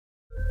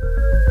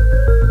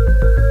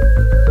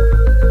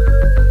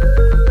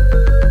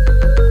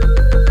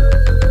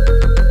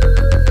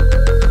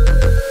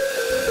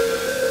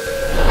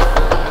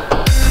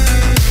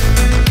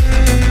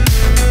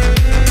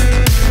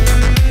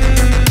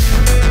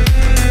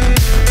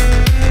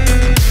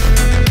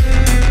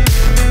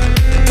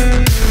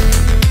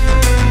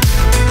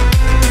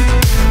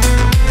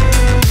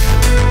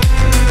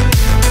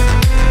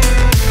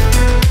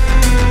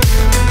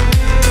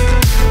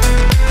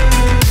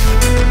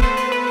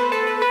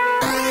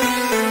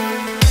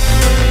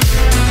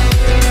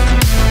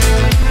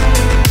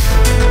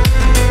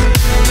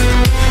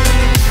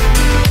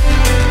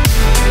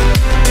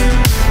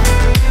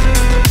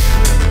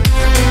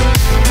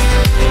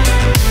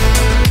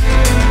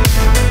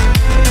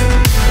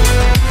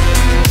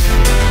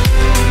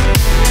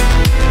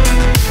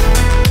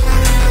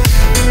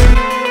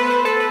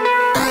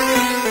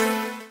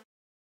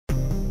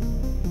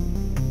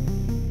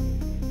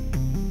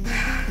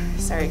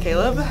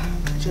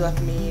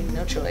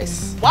No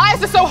choice. Why is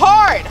this so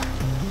hard?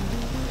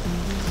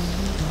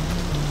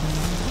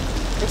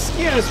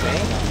 Excuse me,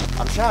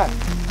 I'm Shai.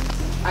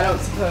 I don't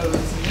suppose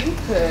you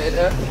could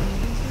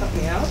help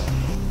me out?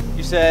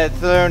 You said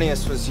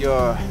Thelonious was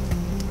your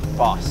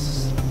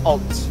boss,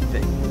 alt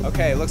thing.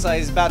 Okay, looks like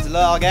he's about to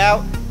log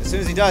out. As soon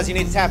as he does, you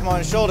need to tap him on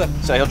his shoulder,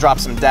 so he'll drop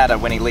some data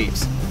when he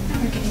leaves.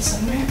 We're getting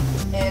somewhere.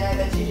 And I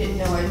bet you didn't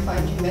know I'd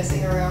find you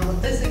messing around with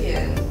this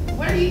again.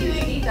 What are you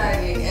doing deep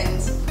diving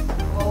and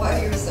all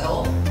by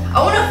yourself?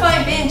 I want to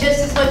find Ben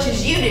just as much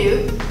as you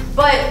do,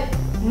 but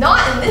not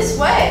in this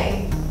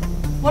way.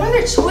 What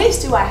other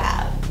choice do I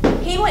have?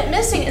 He went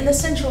missing in the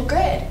central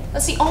grid.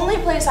 That's the only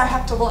place I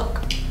have to look.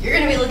 You're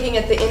going to be looking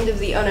at the end of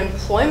the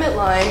unemployment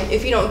line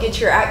if you don't get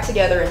your act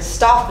together and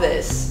stop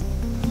this.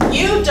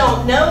 You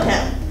don't know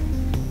him.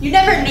 You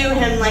never knew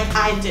him like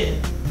I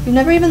did. You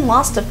never even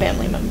lost a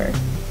family member.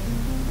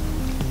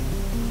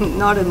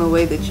 Not in the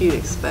way that you'd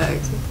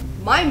expect.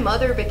 My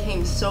mother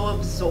became so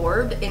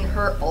absorbed in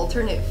her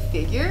alternate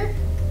figure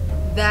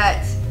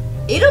that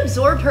it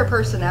absorbed her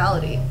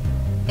personality.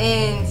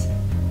 And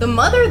the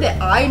mother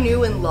that I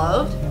knew and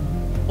loved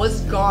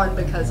was gone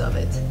because of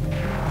it.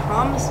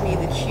 Promise me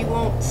that you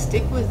won't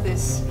stick with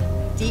this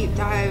deep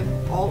dive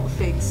alt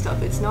fig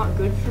stuff. It's not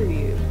good for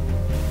you.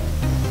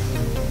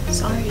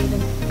 Sorry,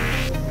 Eden.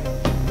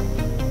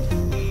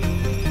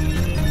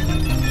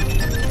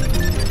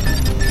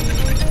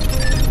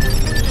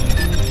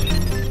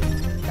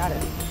 Got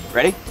it.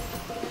 Ready?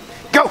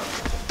 Go!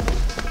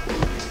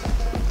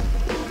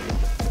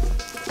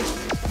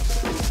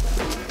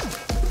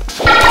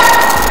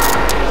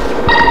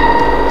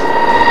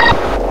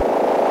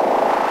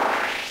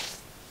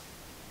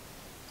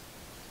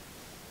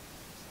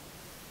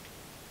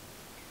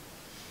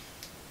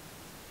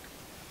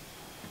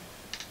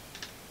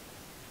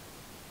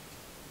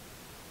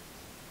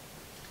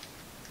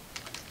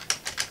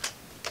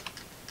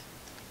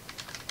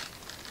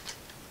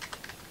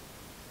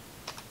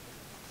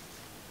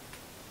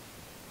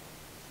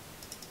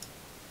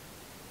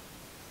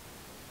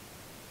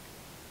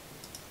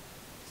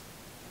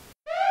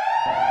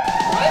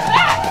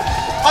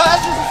 Oh,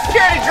 that's just a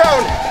security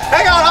drone!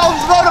 Hang on, I'll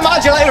load a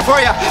modulator for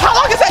you! How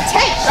long does that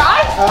take,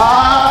 Shai?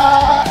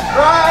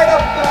 Right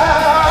up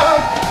there!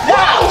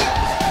 Whoa!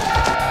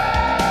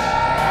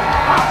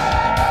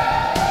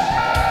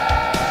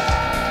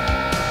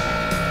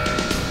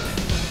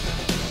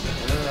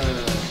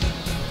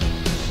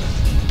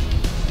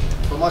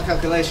 For my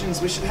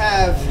calculations, we should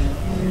have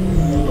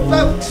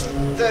about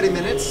 30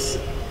 minutes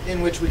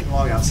in which we can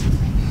log out safely.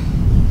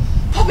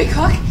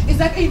 Poppycock, is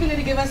that even going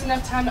to give us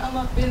enough time to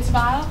unlock Ben's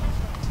file?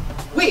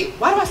 Wait,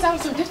 why do I sound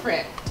so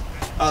different?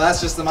 Oh,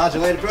 that's just the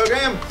modulator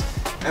program.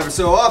 Ever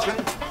so often,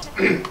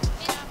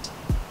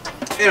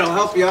 it'll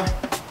help you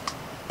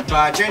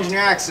by changing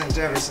your accent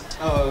every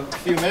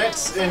few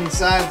minutes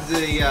inside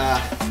the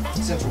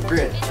central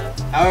grid.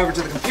 However,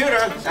 to the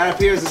computer, that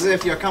appears as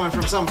if you're coming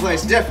from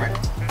someplace different,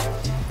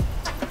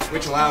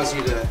 which allows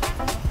you to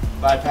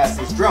bypass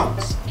these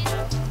drones.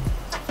 Oh,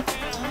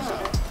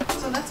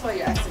 so that's why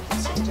your accent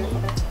keeps changing.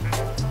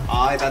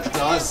 Aye, that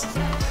does.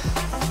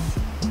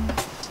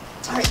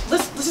 Alright,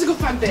 let's just go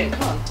find Ben.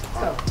 Come on, let's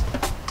go.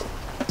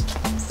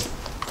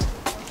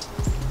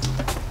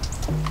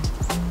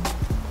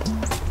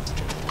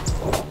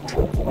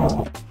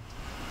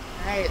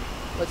 Alright,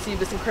 let's see if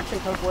this encryption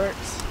code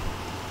works.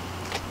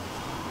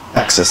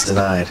 Access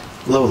denied.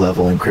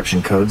 Low-level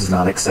encryption codes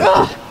not accepted.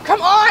 Ugh,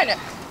 come on!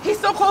 He's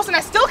so close and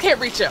I still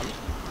can't reach him.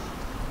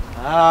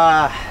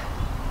 Ah,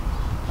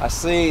 I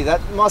see.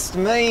 That must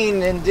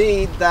mean,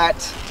 indeed,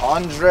 that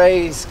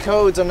Andre's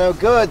codes are no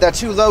good. They're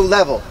too low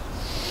level.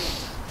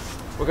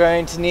 We're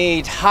going to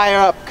need higher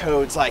up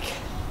codes like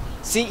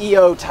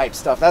CEO type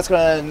stuff. That's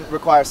going to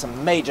require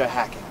some major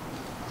hacking.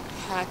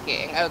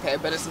 Hacking, okay,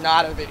 but it's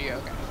not a video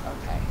game.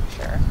 Okay,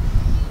 sure.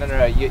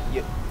 No, you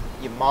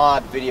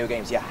mod video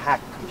games, you hack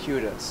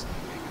computers.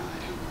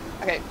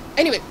 Okay,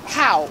 anyway,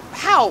 how?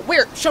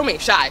 Where? Show me,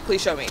 Shai,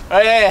 please show me.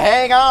 Hey,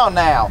 hang on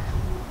now.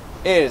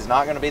 It is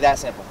not going to be that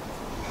simple.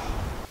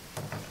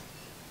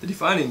 Did you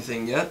find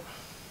anything yet?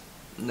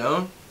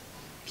 No?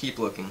 Keep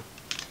looking.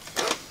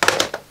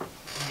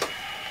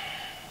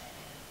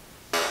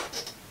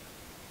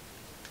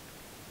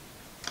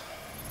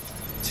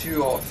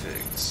 Two alt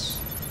figs.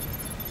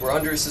 We're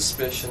under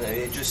suspicion that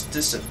they just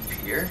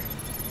disappear.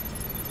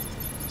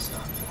 It's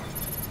not normal.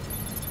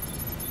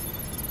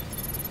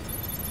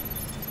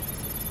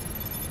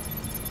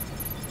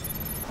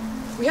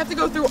 We have to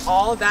go through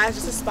all of that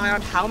just to spy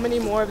on how many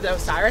more of the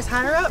Osiris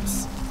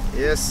higher-ups?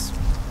 Yes.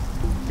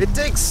 It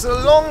takes a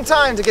long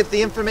time to get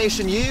the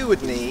information you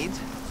would need.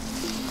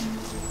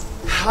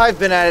 I've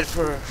been at it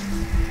for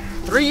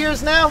 3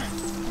 years now.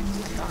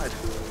 God.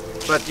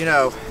 But you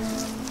know,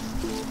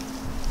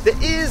 there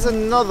is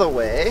another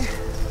way.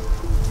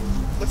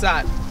 What's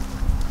that?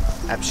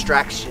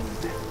 Abstraction.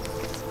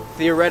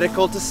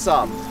 Theoretical to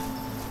some.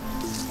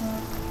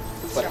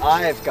 But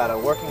I've got a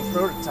working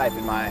prototype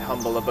in my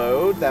humble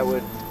abode that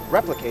would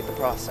replicate the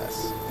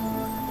process.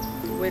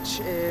 Which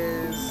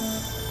is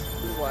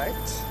what?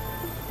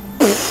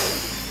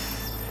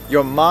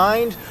 your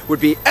mind would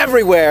be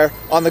everywhere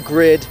on the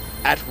grid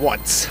at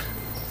once.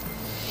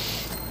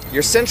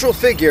 Your central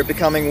figure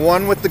becoming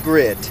one with the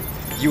grid,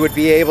 you would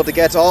be able to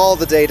get all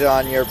the data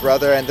on your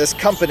brother and this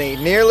company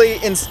nearly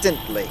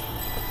instantly.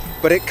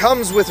 But it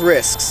comes with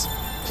risks.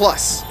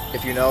 Plus,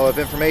 if you know of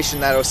information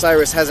that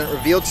Osiris hasn't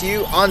revealed to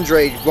you,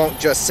 Andre won't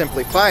just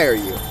simply fire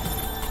you.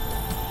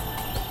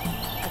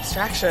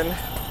 Abstraction.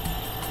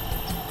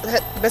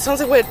 That sounds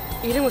like what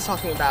Eden was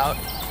talking about.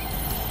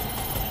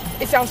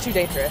 It sounds too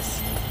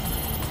dangerous.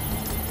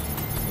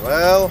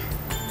 Well,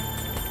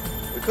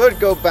 we could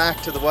go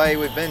back to the way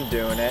we've been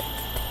doing it.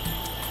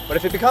 But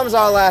if it becomes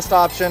our last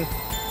option,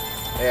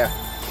 here.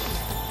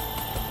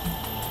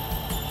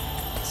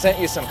 Sent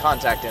you some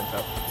contact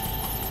info.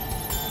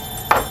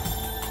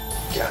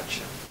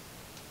 Gotcha.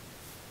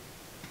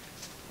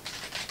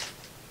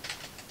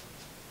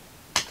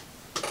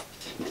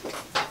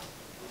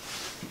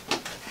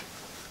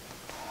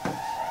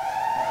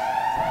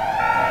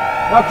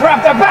 Oh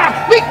crap, they're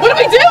back! Wait, what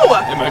do we do?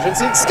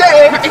 Emergency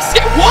escape!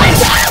 Escape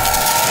what?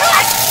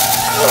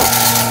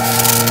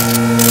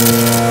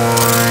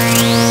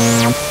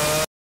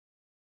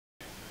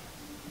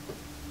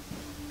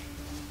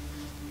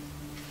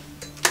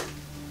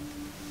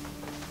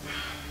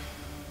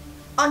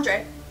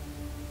 Andre.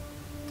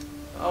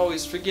 I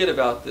always forget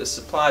about this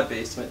supply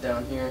basement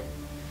down here.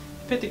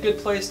 You picked a good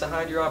place to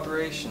hide your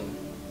operation.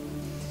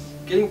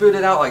 Getting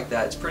booted out like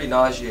that is pretty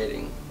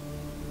nauseating.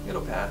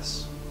 It'll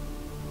pass.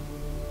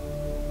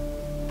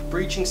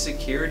 Breaching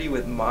security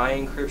with my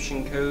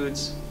encryption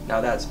codes,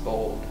 now that's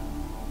bold.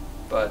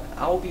 But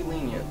I will be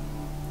lenient.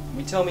 If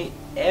you tell me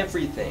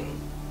everything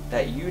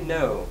that you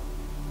know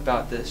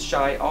about this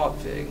Shai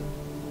Altfig,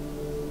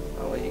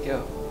 I'll let you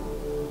go.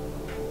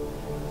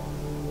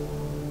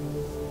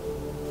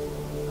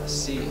 I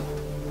see.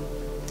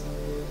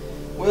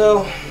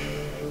 Well,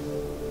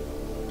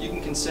 you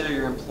can consider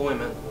your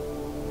employment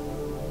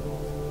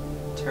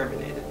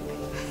terminated.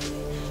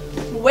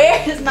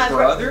 Where is my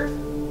Brother?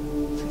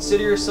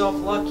 Consider yourself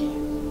lucky.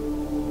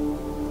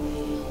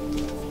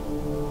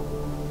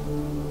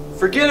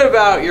 Forget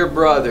about your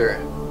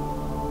brother.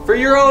 For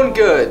your own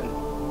good.